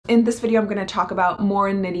In this video, I'm going to talk about more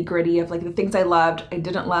nitty gritty of like the things I loved, I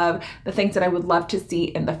didn't love, the things that I would love to see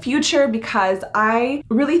in the future, because I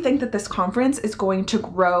really think that this conference is going to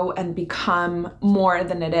grow and become more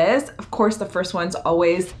than it is. Of course, the first one's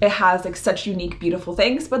always, it has like such unique, beautiful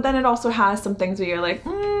things, but then it also has some things where you're like,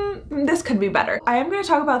 this could be better. I am going to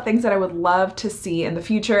talk about things that I would love to see in the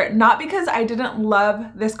future, not because I didn't love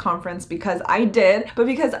this conference, because I did, but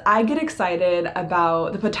because I get excited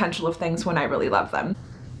about the potential of things when I really love them.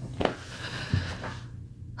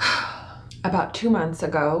 About 2 months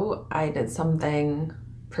ago, I did something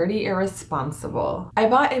pretty irresponsible. I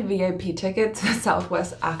bought a VIP ticket to the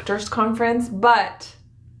SouthWest Actors Conference, but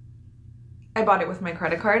I bought it with my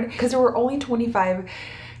credit card because there were only 25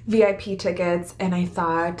 VIP tickets, and I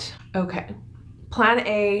thought, okay, plan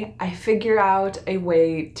A, I figure out a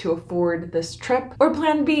way to afford this trip, or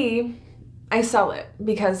plan B, I sell it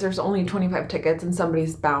because there's only 25 tickets and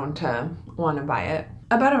somebody's bound to want to buy it.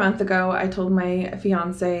 About a month ago, I told my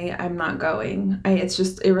fiance I'm not going. It's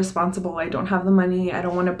just irresponsible. I don't have the money. I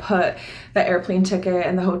don't want to put the airplane ticket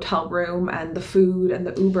and the hotel room and the food and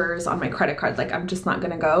the Ubers on my credit card. Like, I'm just not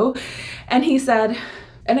gonna go. And he said,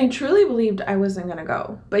 and I truly believed I wasn't gonna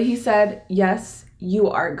go, but he said, yes, you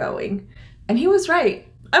are going. And he was right.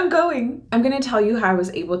 I'm going. I'm gonna tell you how I was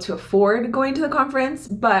able to afford going to the conference,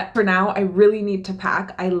 but for now, I really need to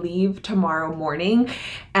pack. I leave tomorrow morning,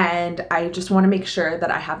 and I just wanna make sure that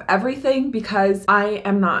I have everything because I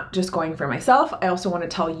am not just going for myself. I also wanna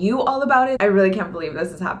tell you all about it. I really can't believe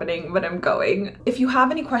this is happening, but I'm going. If you have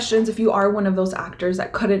any questions, if you are one of those actors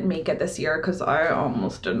that couldn't make it this year, because I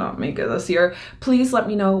almost did not make it this year, please let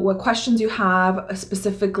me know what questions you have,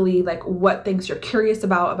 specifically like what things you're curious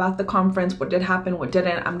about the conference, what did happen, what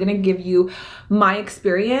didn't. I'm gonna give you my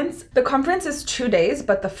experience. The conference is 2 days,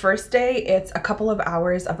 but the first day it's a couple of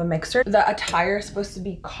hours of a mixer. The attire is supposed to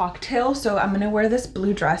be cocktail, so I'm gonna wear this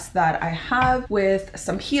blue dress that I have with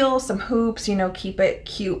some heels, some hoops, you know, keep it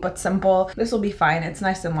cute but simple. This will be fine. It's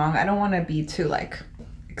nice and long. I don't want to be too like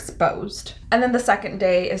exposed. And then the second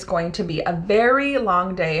day is going to be a very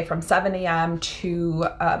long day from 7 a.m. to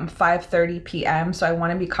 5:30 p.m. So I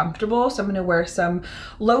want to be comfortable. So I'm going to wear some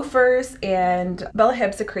loafers, and Bella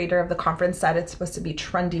Hibbs, the creator of the conference, said it's supposed to be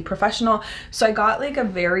trendy professional. So I got like a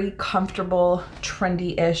very comfortable,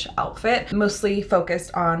 trendy-ish outfit, mostly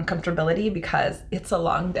focused on comfortability because it's a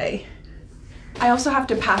long day. I also have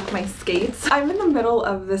to pack my skates. I'm in the middle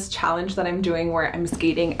of this challenge that I'm doing where I'm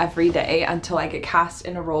skating every day until I get cast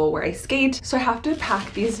in a role where I skate. So I have to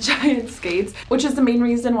pack these giant skates, which is the main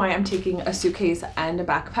reason why I'm taking a suitcase and a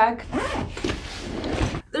backpack.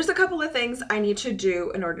 There's a couple of things I need to do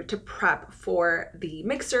in order to prep for the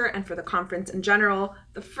mixer and for the conference in general.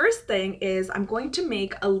 The first thing is I'm going to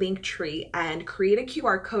make a link tree and create a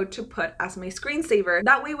QR code to put as my screensaver.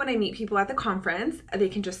 That way when I meet people at the conference, they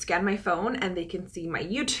can just scan my phone and they can see my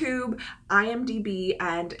YouTube, IMDB,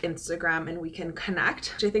 and Instagram, and we can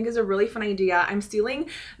connect, which I think is a really fun idea. I'm stealing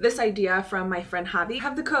this idea from my friend Javi. I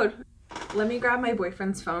have the code. Let me grab my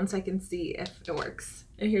boyfriend's phone so I can see if it works.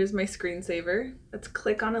 And here's my screensaver. Let's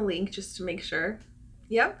click on a link just to make sure.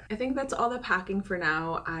 Yep, I think that's all the packing for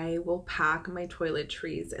now. I will pack my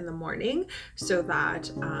toiletries in the morning so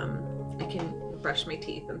that I can brush my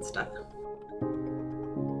teeth and stuff.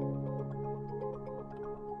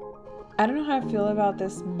 I don't know how I feel about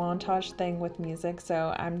this montage thing with music,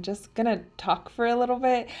 so I'm just gonna talk for a little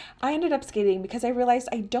bit. I ended up skating because I realized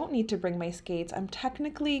I don't need to bring my skates. I'm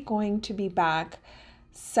technically going to be back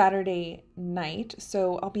Saturday night,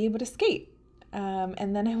 so I'll be able to skate.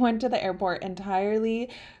 And then I went to the airport entirely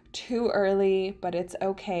too early, but it's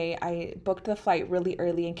okay. I booked the flight really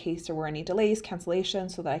early in case there were any delays,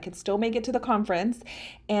 cancellations, so that I could still make it to the conference.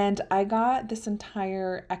 And I got this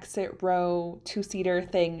entire exit row 2-seater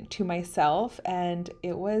thing to myself, and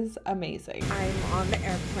it was amazing. I'm on the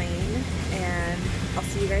airplane, and I'll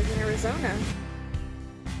see you guys in Arizona.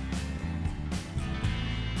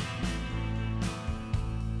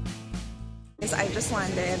 I just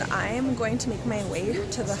landed. I'm going to make my way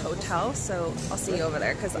to the hotel, so I'll see you over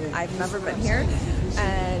there because I've never been here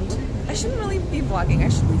and I shouldn't really be vlogging. I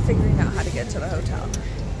should be figuring out how to get to the hotel.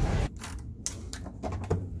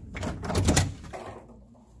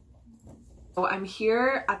 So I'm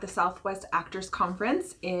here at the SouthWest Actors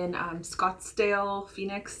Conference in Scottsdale,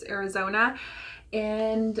 Phoenix, Arizona.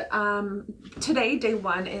 And today, day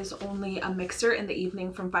one, is only a mixer in the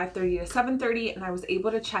evening from 5:30 to 7:30, and I was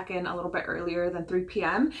able to check in a little bit earlier than 3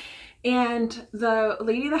 p.m. And the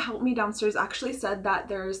lady that helped me downstairs actually said that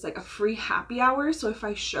there's like a free happy hour, so if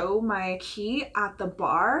I show my key at the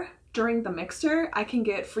bar, during the mixer, I can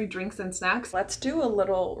get free drinks and snacks. Let's do a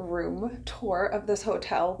little room tour of this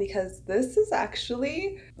hotel because this is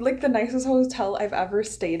actually like the nicest hotel I've ever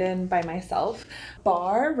stayed in by myself.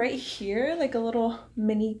 Bar right here, like a little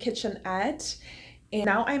mini kitchenette. And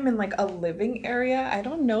now I'm in like a living area. I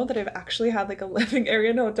don't know that I've actually had like a living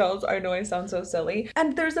area in hotels. I know I sound so silly.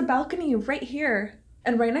 And there's a balcony right here.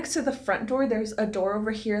 And right next to the front door, there's a door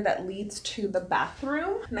over here that leads to the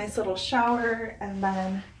bathroom. Nice little shower, and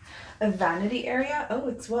then a vanity area. Oh,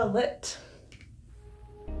 it's well lit.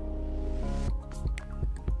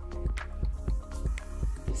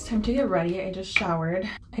 It's time to get ready. I just showered.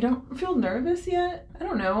 I don't feel nervous yet. I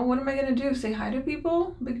don't know. What am I gonna do? Say hi to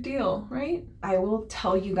people? Big deal, right? I will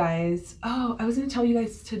tell you guys. Oh, I was gonna tell you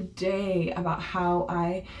guys today about how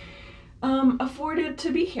I afforded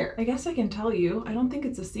to be here. I guess I can tell you. I don't think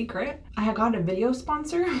it's a secret. I got a video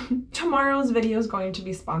sponsor. Tomorrow's video is going to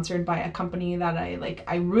be sponsored by a company that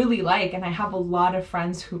I really like, and I have a lot of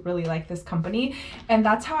friends who really like this company, and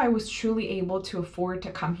that's how I was truly able to afford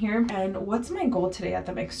to come here. And what's my goal today at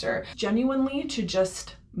the mixer? Genuinely to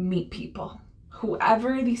just meet people.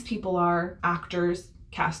 Whoever these people are, actors,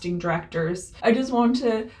 casting directors. I just want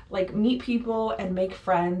to like meet people and make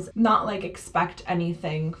friends, not like expect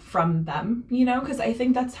anything from them, you know, because I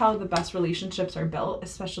think that's how the best relationships are built,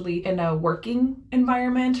 especially in a working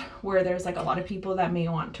environment where there's like a lot of people that may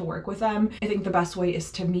want to work with them. I think the best way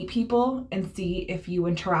is to meet people and see if you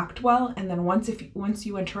interact well, and then once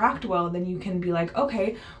you interact well, then you can be like,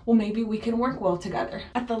 okay, well maybe we can work well together.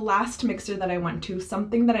 At the last mixer that I went to,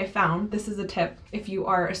 something that I found, this is a tip if you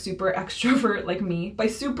are a super extrovert like me. By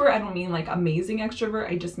super, I don't mean like amazing extrovert,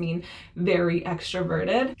 I just mean very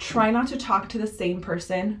extroverted. Try not to talk to the same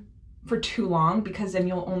person for too long, because then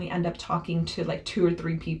you'll only end up talking to like 2 or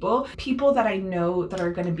 3 people. People that I know that are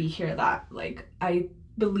gonna be here that like I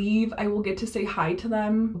believe I will get to say hi to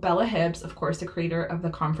them. Bella Hibbs, of course, the creator of the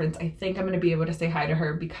conference. I think I'm gonna be able to say hi to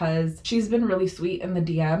her because she's been really sweet in the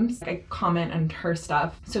DMs. I comment on her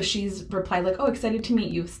stuff. So she's replied like, oh, excited to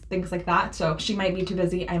meet you, things like that. So she might be too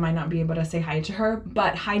busy. I might not be able to say hi to her.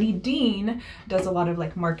 But Heidi Dean does a lot of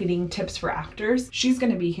like marketing tips for actors. She's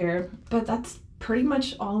gonna be here. But that's pretty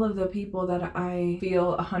much all of the people that I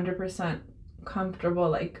feel 100% comfortable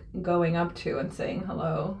like going up to and saying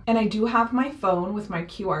hello. And I do have my phone with my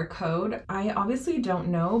QR code. I obviously don't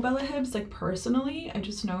know Bella Hibbs like personally, I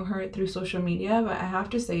just know her through social media, but I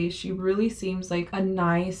have to say she really seems like a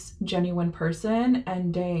nice, genuine person.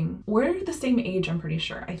 And dang, we're the same age, I'm pretty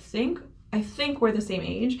sure. I think we're the same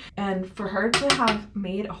age, and for her to have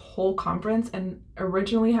made a whole conference and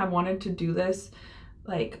originally have wanted to do this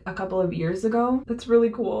like a couple of years ago, that's really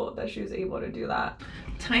cool that she was able to do that.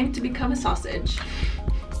 Time to become a sausage.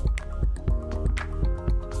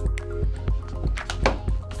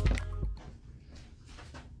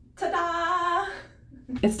 Ta-da!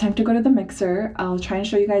 It's time to go to the mixer. I'll try and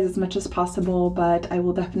show you guys as much as possible, but I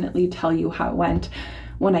will definitely tell you how it went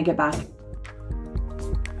when I get back.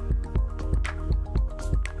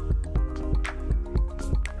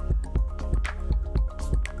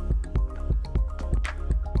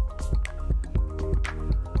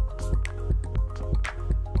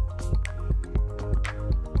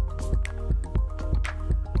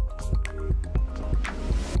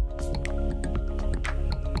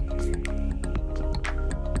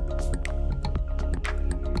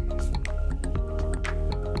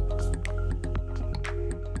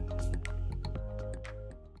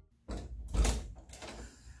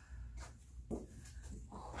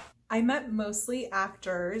 I met mostly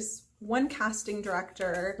actors, one casting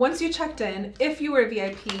director. Once you checked in, if you were a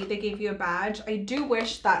VIP, they gave you a badge. I do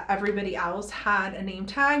wish that everybody else had a name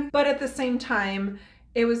tag, but at the same time,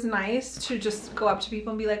 it was nice to just go up to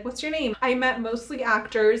people and be like, what's your name? I met mostly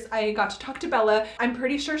actors. I got to talk to Bella. I'm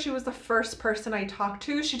pretty sure she was the first person I talked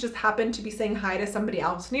to. She just happened to be saying hi to somebody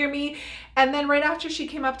else near me. And then right after, she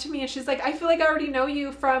came up to me and she's like, I feel like I already know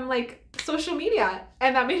you from like social media.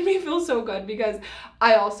 And that made me feel so good because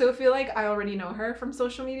I also feel like I already know her from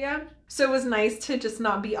social media. So it was nice to just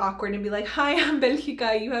not be awkward and be like, hi, I'm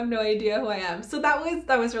Belgica, you have no idea who I am. So that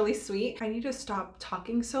was really sweet. I need to stop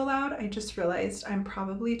talking so loud. I just realized I'm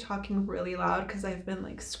probably talking really loud because I've been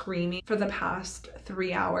like screaming for the past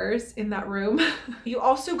 3 hours in that room. You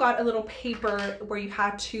also got a little paper where you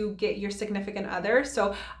had to get your significant other.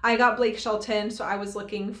 So I got Blake Shelton, so I was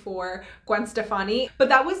looking for Gwen Stefani. But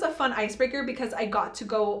that was a fun icebreaker because I got to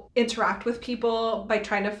go interact with people by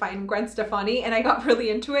trying to find Gwen Stefani, and I got really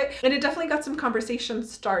into it. And it it definitely got some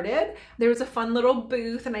conversations started. There was a fun little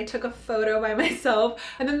booth and I took a photo by myself,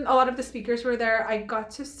 and then a lot of the speakers were there. I got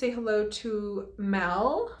to say hello to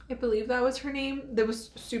Mel, I believe that was her name. That was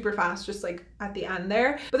super fast, just like at the end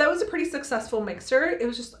there. But that was a pretty successful mixer. It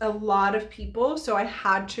was just a lot of people, so I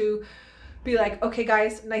had to be like, okay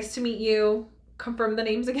guys, nice to meet you, confirm the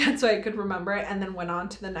names again so I could remember it, and then went on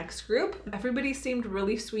to the next group. Everybody seemed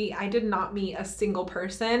really sweet. I did not meet a single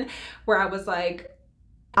person where I was like,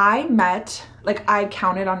 I met, like, I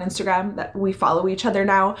counted on Instagram that we follow each other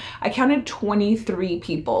now. I counted 23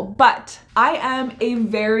 people, but I am a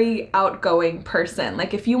very outgoing person.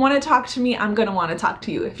 Like, if you want to talk to me, I'm gonna want to talk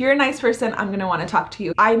to you. If you're a nice person, I'm gonna want to talk to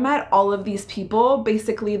you. I met all of these people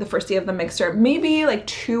basically the first day of the mixer. Maybe like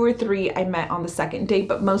 2 or 3 I met on the second day,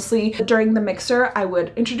 but mostly during the mixer, I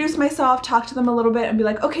would introduce myself, talk to them a little bit, and be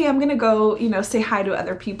like, okay, I'm gonna go, you know, say hi to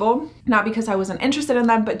other people. Not because I wasn't interested in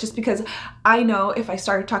them, but just because I know if I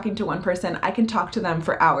start talking to one person, I can talk to them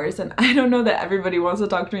for hours, and I don't know that everybody wants to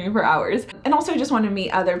talk to me for hours. And also I just want to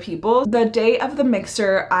meet other people. The day of the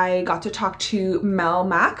mixer, I got to talk to Mel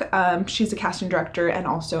Mack. She's a casting director and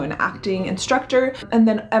also an acting instructor. And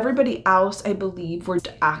then everybody else, I believe, were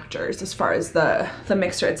actors as far as the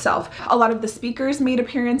mixer itself. A lot of the speakers made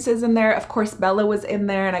appearances in there. Of course, Bella was in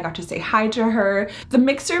there and I got to say hi to her. The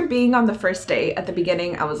mixer being on the first day, at the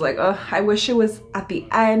beginning, I was like, oh, I wish it was at the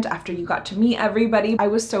end after you got to meet everybody. I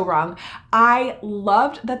was so wrong. I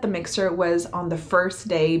loved that the mixer was on the first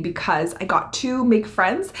day because I got to make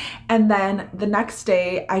friends, and then the next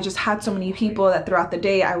day I just had so many people that throughout the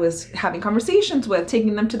day I was having conversations with,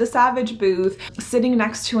 taking them to the Savage booth, sitting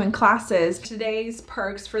next to in classes. Today's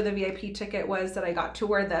perks for the VIP ticket was that I got to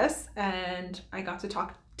wear this and I got to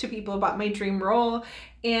talk to people about my dream role.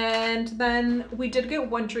 And then we did get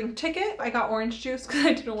 1 drink ticket. I got orange juice because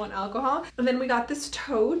I didn't want alcohol. And then we got this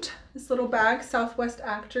tote, this little bag, SouthWest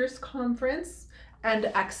Actors Conference and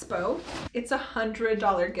Expo. It's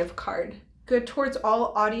 $100 gift card. Good towards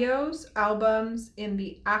all audios, albums in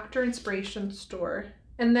the Actor Inspiration store.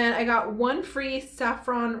 And then I got 1 free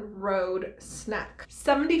Saffron Road snack.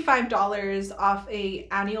 $75 off a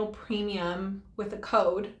annual premium with a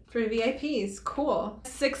code for VIPs. Cool.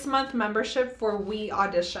 6-month membership for We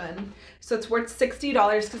Audition. So it's worth $60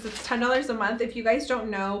 because it's $10 a month. If you guys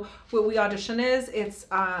don't know what We Audition is, it's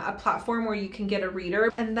a platform where you can get a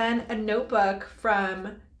reader, and then a notebook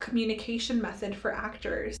from Communication Method for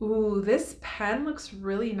Actors. Ooh, this pen looks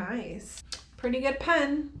really nice. Pretty good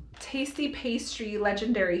pen. Tasty Pastry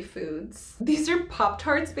Legendary Foods. These are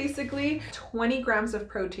Pop-Tarts basically. 20 grams of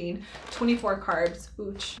protein, 24 carbs.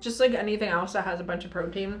 Ooch. Just like anything else that has a bunch of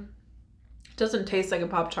protein, it doesn't taste like a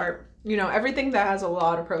Pop-Tart. You know, everything that has a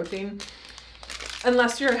lot of protein,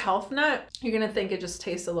 unless you're a health nut, you're gonna think it just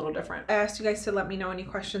tastes a little different. I asked you guys to let me know any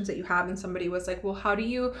questions that you have, and somebody was like, well, how do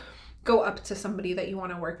you go up to somebody that you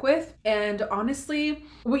want to work with? And honestly,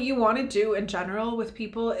 what you want to do in general with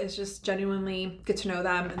people is just genuinely get to know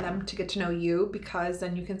them and them to get to know you, because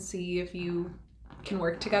then you can see if you can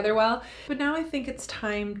work together well. But now I think it's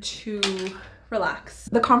time to relax.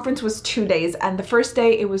 The conference was 2 days, and the first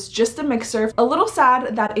day it was just a mixer. A little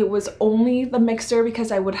sad that it was only the mixer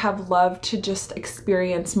because I would have loved to just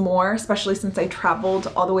experience more, especially since I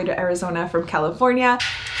traveled all the way to Arizona from California.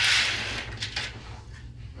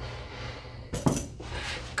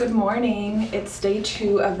 Good morning. It's day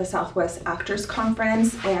 2 of the SouthWest Actors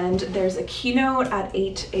Conference, and there's a keynote at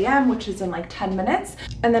 8 a.m., which is in like 10 minutes.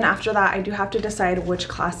 And then after that, I do have to decide which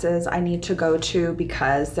classes I need to go to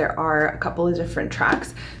because there are a couple of different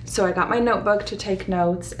tracks. So I got my notebook to take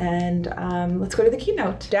notes, and let's go to the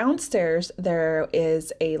keynote. Downstairs, there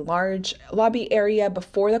is a large lobby area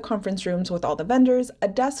before the conference rooms with all the vendors, a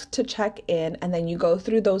desk to check in, and then you go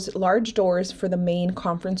through those large doors for the main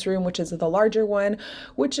conference room, which is the larger one,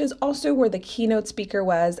 which is also where the keynote speaker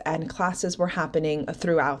was, and classes were happening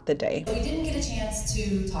throughout the day. We didn't get a chance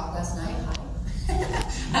to talk last night.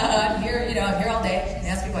 I'm here, I'm here all day and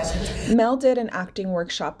ask you questions. Mel did an acting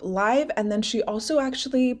workshop live, and then she also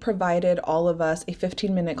actually provided all of us a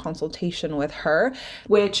 15-minute consultation with her,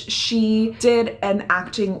 which she did an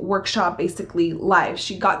acting workshop basically live.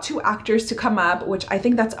 She got 2 actors to come up, which I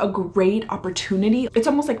think that's a great opportunity. It's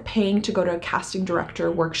almost like paying to go to a casting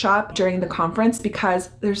director workshop during the conference because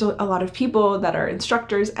there's a lot of people that are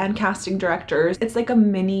instructors and casting directors. It's like a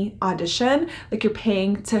mini audition, like you're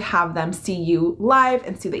paying to have them see you live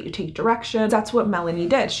and see that you take directions. That's what Melanie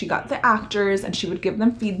did. She got the actors and she would give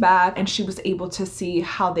them feedback, and she was able to see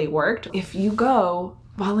how they worked. If you go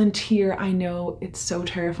volunteer. I know it's so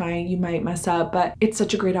terrifying, you might mess up, but it's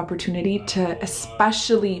such a great opportunity to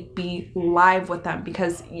especially be live with them,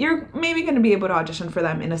 because you're maybe going to be able to audition for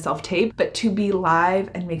them in a self-tape, but to be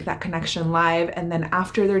live and make that connection live, and then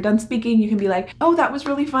after they're done speaking, you can be like, oh, that was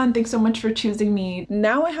really fun, thanks so much for choosing me.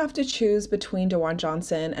 Now I have to choose between Dewan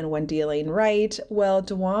Johnson and Wendy Elaine Wright. Well,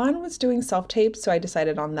 Dewan was doing self-tape, so I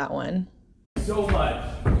decided on that one. So much.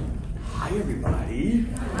 Hi, everybody.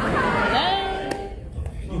 Hi.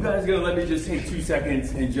 You guys gonna let me just take 2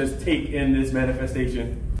 seconds and just take in this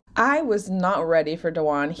manifestation? I was not ready for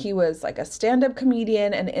Dewan. He was like a stand-up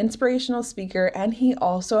comedian, an inspirational speaker, and he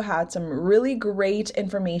also had some really great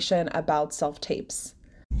information about self-tapes.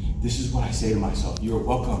 This is what I say to myself. You're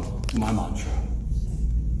welcome to my mantra.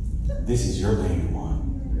 This is your lane, one.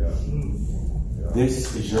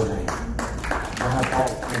 This is your lane.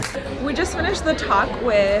 We just finished the talk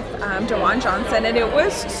with Dewan Johnson, and it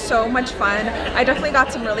was so much fun. I definitely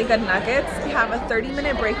got some really good nuggets. We have a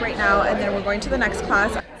 30-minute break right now, and then we're going to the next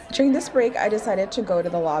class. During this break, I decided to go to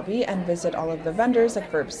the lobby and visit all of the vendors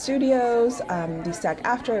like Verb Studios, the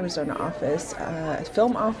SAG-AFTRA Arizona office,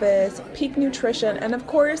 film office, Peak Nutrition, and of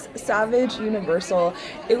course, Savage Universal.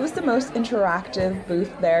 It was the most interactive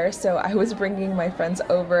booth there, so I was bringing my friends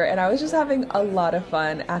over, and I was just having a lot of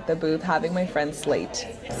fun at the booth, having my friend Slate.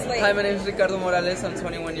 Hi, my name is Ricardo Morales. I'm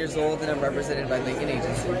 21 years old, and I'm represented by Lincoln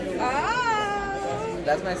Agency.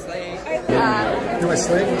 That's my slate. You're my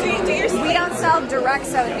slate? We don't sell direct,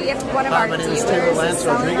 so it'd be if one of our my name dealers is Taylor Lance is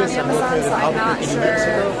selling on Rodriguez. I'm Amazon, located so in I'm not Albuquerque, New sure.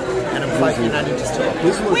 Mexico, and I'm 5 feet 9 inches tall.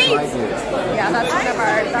 This was Wait! my deal. Yeah, that's one of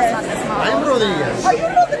our, that's not this model. I'm Rodriguez. Are you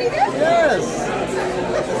Rodriguez? Yes!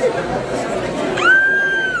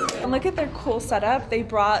 And look at their cool setup. They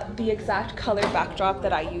brought the exact color backdrop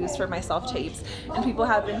that I use for my self-tapes, and people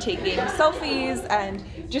have been taking selfies and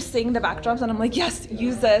just seeing the backdrops, and I'm like, yes,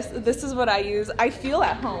 use this. This is what I use. I feel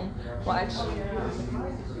at home. Watch.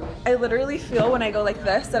 I literally feel when I go like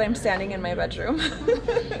this that I'm standing in my bedroom.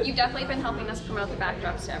 You've definitely been helping us promote the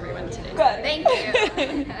backdrops to everyone today. Good. Thank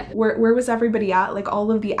you. Where was everybody at? Like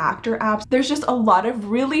all of the actor apps. There's just a lot of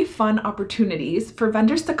really fun opportunities for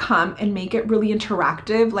vendors to come and make it really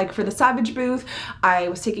interactive. Like for the Savage booth, I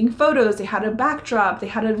was taking photos. They had a backdrop. They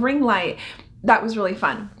had a ring light. That was really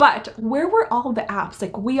fun. But where were all the apps?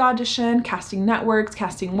 Like We Audition, Casting Networks,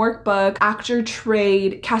 Casting Workbook, Actor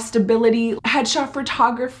Trade, Castability, headshot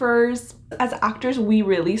photographers. As actors, we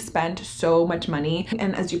really spend so much money.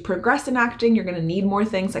 And as you progress in acting, you're gonna need more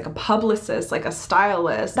things like a publicist, like a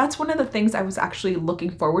stylist. That's one of the things I was actually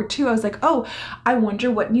looking forward to. I was like, oh, I wonder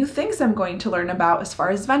what new things I'm going to learn about as far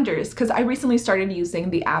as vendors. Because I recently started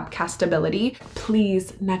using the app Castability.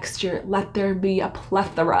 Please, next year, let there be a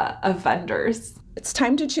plethora of vendors. It's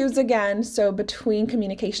time to choose again. So between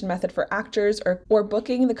communication method for actors or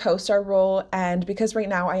booking the co-star role, and because right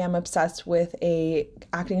now I am obsessed with a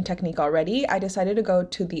acting technique already, I decided to go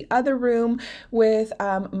to the other room with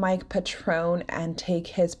Mike Patrone and take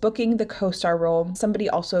his booking the co-star role. Somebody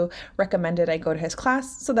also recommended I go to his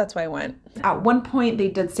class, so that's why I went. At one point they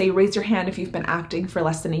did say raise your hand if you've been acting for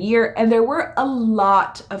less than a year, and there were a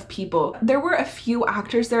lot of people. There were a few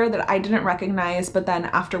actors there that I didn't recognize, but then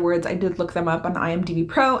afterwards I did look them up on IMDB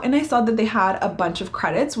Pro, and I saw that they had a bunch of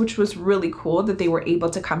credits, which was really cool that they were able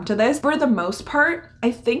to come to this. For the most part, I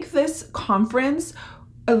think this conference,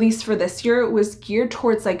 at least for this year, was geared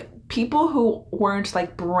towards like people who weren't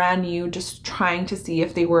like brand new, just trying to see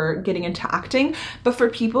if they were getting into acting, but for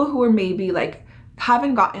people who were maybe like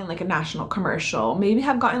haven't gotten like a national commercial, maybe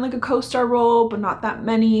have gotten like a co-star role, but not that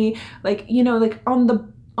many, like, you know, like on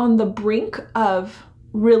the brink of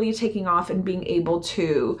really taking off and being able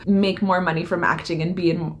to make more money from acting and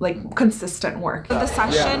be in like consistent work. The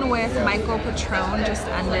session with Michael Patrone just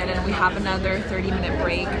ended, and we have another 30-minute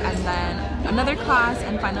break and then another class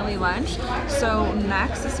and finally lunch. So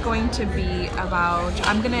next is going to be about,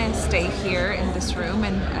 I'm gonna stay here in this room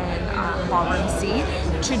in Ballroom C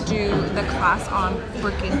to do the class on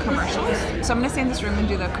booking commercials. So I'm gonna stay in this room and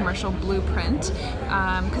do the commercial blueprint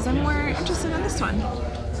because I'm more interested in this one.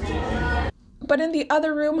 But in the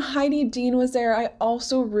other room, Heidi Dean was there. I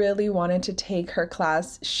also really wanted to take her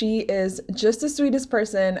class. She is just the sweetest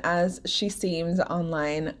person as she seems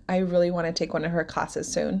online. I really want to take one of her classes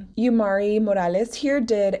soon. Yumari Morales here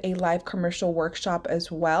did a live commercial workshop as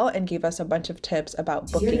well and gave us a bunch of tips about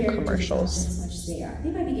booking commercials. As much as they are.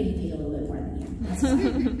 They might be getting paid a little bit more than you. That's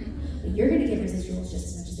fine. But you're going to get residuals just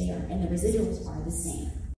as much as they are, and the residuals are the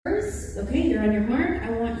same. First, okay, you're on your mark. I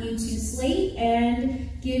want you to slate and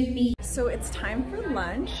give me. So it's time for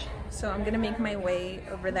lunch. So I'm gonna make my way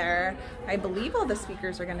over there. I believe all the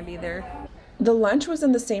speakers are gonna be there. The lunch was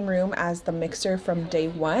in the same room as the mixer from day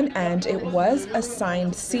one, and it was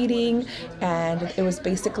assigned seating, and it was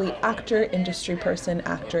basically actor, industry person,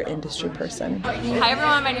 actor, industry person. Hi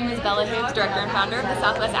everyone, my name is Bella Hoops, director and founder of the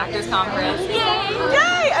SouthWest Actors Conference. Yay!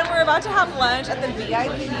 Yay! And we're about to have lunch at the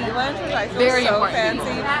VIP lunch, which I feel Very so important.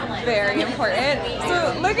 fancy. Very important.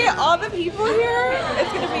 So look at all the people here.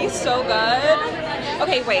 It's gonna be so good.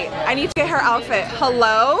 Okay, wait, I need to get her outfit.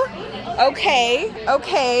 Hello? Okay,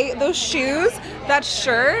 okay, those shoes, that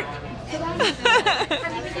shirt.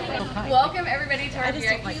 Welcome everybody to our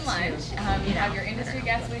VIP lunch. You have your industry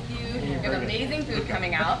guests with you. We have amazing food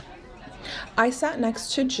coming out. I sat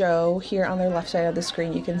next to Joe. Here on the left side of the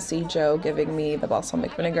screen, you can see Joe giving me the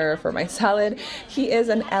balsamic vinegar for my salad. He is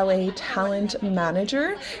an LA talent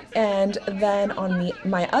manager. And then on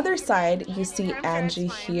my other side, you see Angie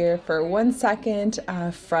here for 1 second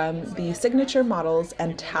from the Signature Models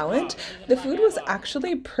and Talent. The food was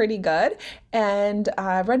actually pretty good. And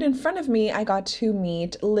right in front of me, I got to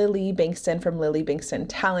meet Lily Bankston from Lily Bankston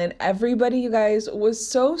Talent. Everybody, you guys, was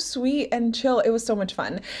so sweet and chill. It was so much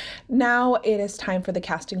fun. Now it is time for the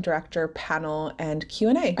casting director panel and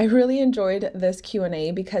Q&A. I really enjoyed this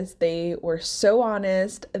Q&A because they were so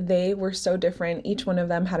honest. They were so different. Each one of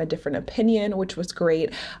them had a different opinion, which was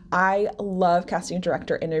great. I love casting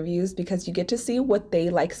director interviews because you get to see what they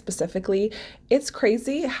like specifically. It's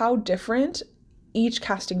crazy how different each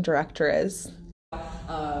casting director is.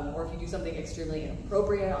 Or if you do something extremely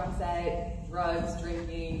inappropriate on set, drugs,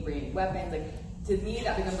 drinking, bringing weapons, like to me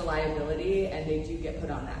that becomes a liability, and they do get put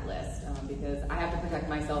on that list because I have to protect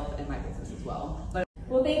myself and my business as well.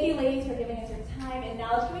 Well, thank you ladies for giving us your time, and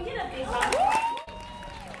now can we get a big round?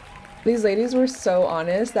 These ladies were so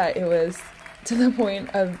honest that it was to the point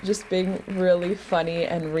of just being really funny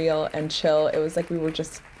and real and chill. It was like we were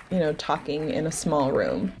just, you know, talking in a small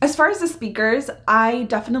room. As far as the speakers, I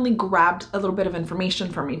definitely grabbed a little bit of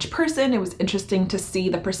information from each person. It was interesting to see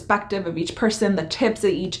the perspective of each person, the tips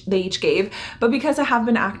that they each gave. But because I have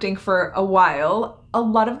been acting for a while, a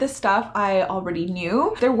lot of this stuff I already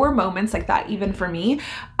knew. There were moments like that, even for me,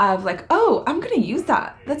 of like, oh, I'm gonna use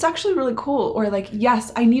that. That's actually really cool. Or like,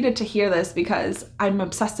 yes, I needed to hear this because I'm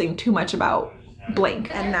obsessing too much about blank.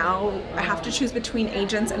 And now I have to choose between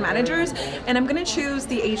agents and managers, and I'm gonna choose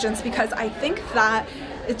the agents because I think that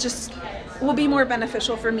it just will be more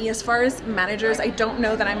beneficial for me. As far as managers, I don't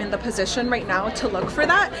know that I'm in the position right now to look for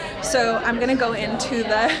that, so I'm gonna go into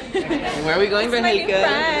the Where are we going, Belgica?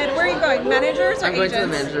 Where are you going? Managers or I'm going agents? to the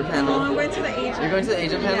manager panel. Oh, I'm going to the agent. You're going to the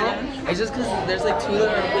agent panel? Yeah. It's just because there's like 2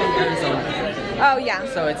 that are from Arizona. Oh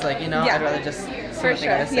yeah. So it's like, you know, Yeah. I'd rather just For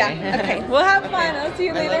sure. Yeah. Okay. We'll have fun. I'll see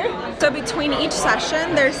you later. So between each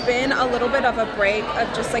session, there's been a little bit of a break of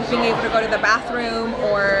just like being able to go to the bathroom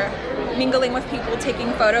or mingling with people,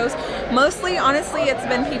 taking photos. Mostly, honestly, it's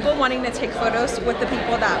been people wanting to take photos with the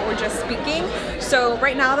people that were just speaking. So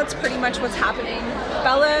right now, that's pretty much what's happening.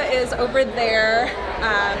 Bella is over there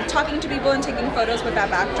talking to people and taking photos with that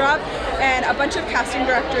backdrop. And a bunch of casting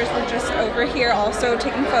directors were just over here also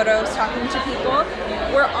taking photos, talking to people.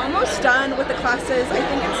 We're almost done with the classes. I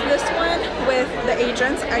think it's this one with the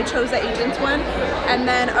agents. I chose the agents one. And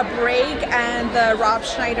then a break and the Rob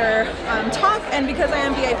Schneider talk. And because I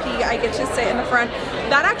am VIP, I get to sit in the front.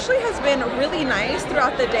 That actually has been really nice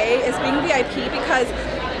throughout the day, is being VIP, because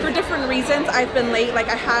for different reasons I've been late. Like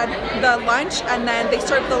I had the lunch and then they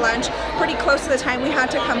served the lunch pretty close to the time we had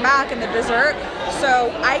to come back, and the dessert.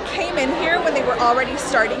 So I came in here when they were already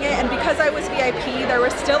starting it, and because I was VIP, there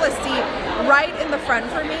was still a seat right in the front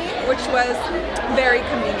for me, which was very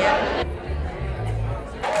convenient.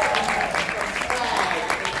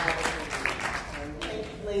 Thank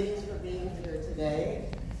you ladies for being here today.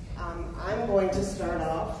 I'm going to start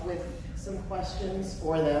off with some questions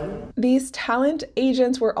for them. These talent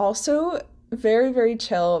agents were also very, very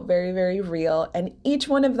chill, very, very real. And each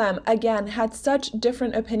one of them, again, had such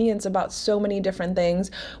different opinions about so many different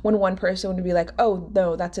things. When one person would be like, oh,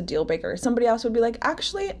 no, that's a deal breaker. Somebody else would be like,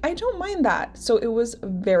 actually, I don't mind that. So it was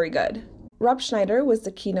very good. Rob Schneider was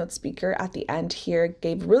the keynote speaker at the end here,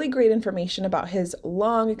 gave really great information about his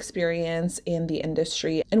long experience in the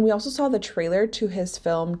industry. And we also saw the trailer to his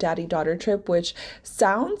film Daddy-Daughter Trip, which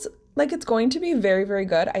sounds like it's going to be very, very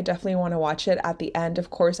good. I definitely want to watch it. At the end, of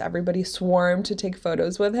course, everybody swarmed to take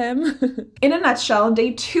photos with him. In a nutshell,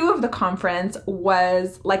 day 2 of the conference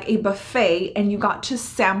was like a buffet, and you got to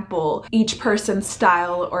sample each person's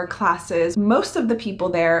style or classes. Most of the people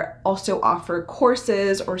there also offer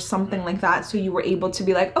courses or something like that, so you were able to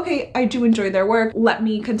be like, okay, I do enjoy their work, let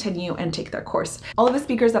me continue and take their course. All of the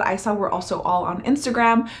speakers that I saw were also all on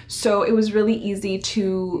Instagram, so it was really easy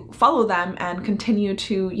to follow them and continue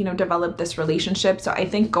to, you know, develop develop this relationship. So I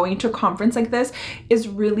think going to a conference like this is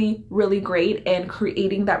really, really great in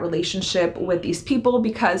creating that relationship with these people,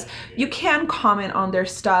 because you can comment on their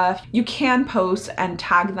stuff, you can post and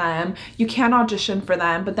tag them, you can audition for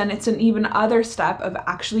them, but then it's an even other step of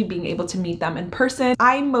actually being able to meet them in person.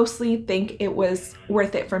 I mostly think it was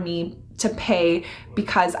worth it for me to pay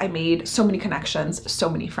because I made so many connections, so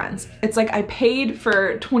many friends. It's like I paid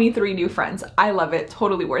for 23 new friends. I love it,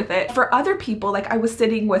 totally worth it. For other people, like I was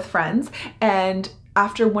sitting with friends, and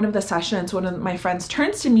after one of the sessions, one of my friends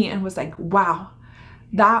turns to me and was like, wow,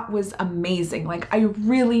 that was amazing. Like I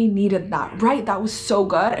really needed that, right? That was so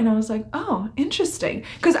good. And I was like, oh, interesting.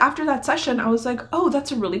 Because after that session, I was like, oh,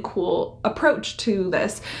 that's a really cool approach to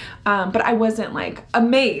this. But I wasn't like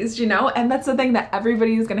amazed, you know? And that's the thing, that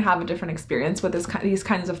everybody is gonna have a different experience with these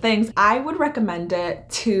kinds of things. I would recommend it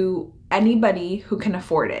to anybody who can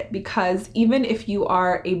afford it, because even if you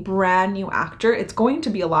are a brand new actor, it's going to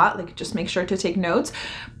be a lot, like just make sure to take notes,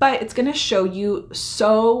 but it's going to show you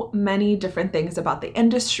so many different things about the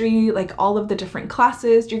industry, like all of the different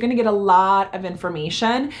classes. You're going to get a lot of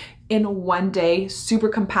information in one day, super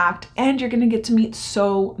compact, and you're gonna get to meet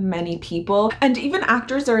so many people. And even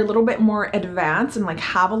actors that are a little bit more advanced and like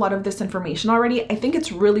have a lot of this information already, I think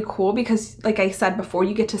it's really cool because, like I said before,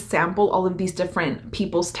 you get to sample all of these different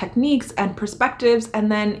people's techniques and perspectives, and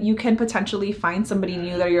then you can potentially find somebody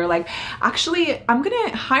new that you're like, actually, I'm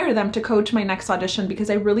gonna hire them to coach my next audition because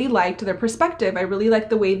I really liked their perspective. I really liked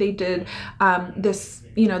the way they did this,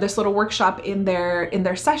 you know, this little workshop in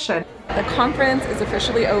their session. The conference is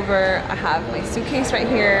officially over. I have my suitcase right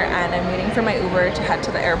here and I'm waiting for my Uber to head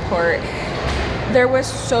to the airport. There was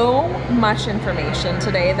so much information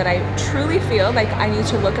today that I truly feel like I need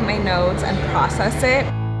to look at my notes and process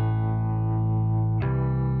it.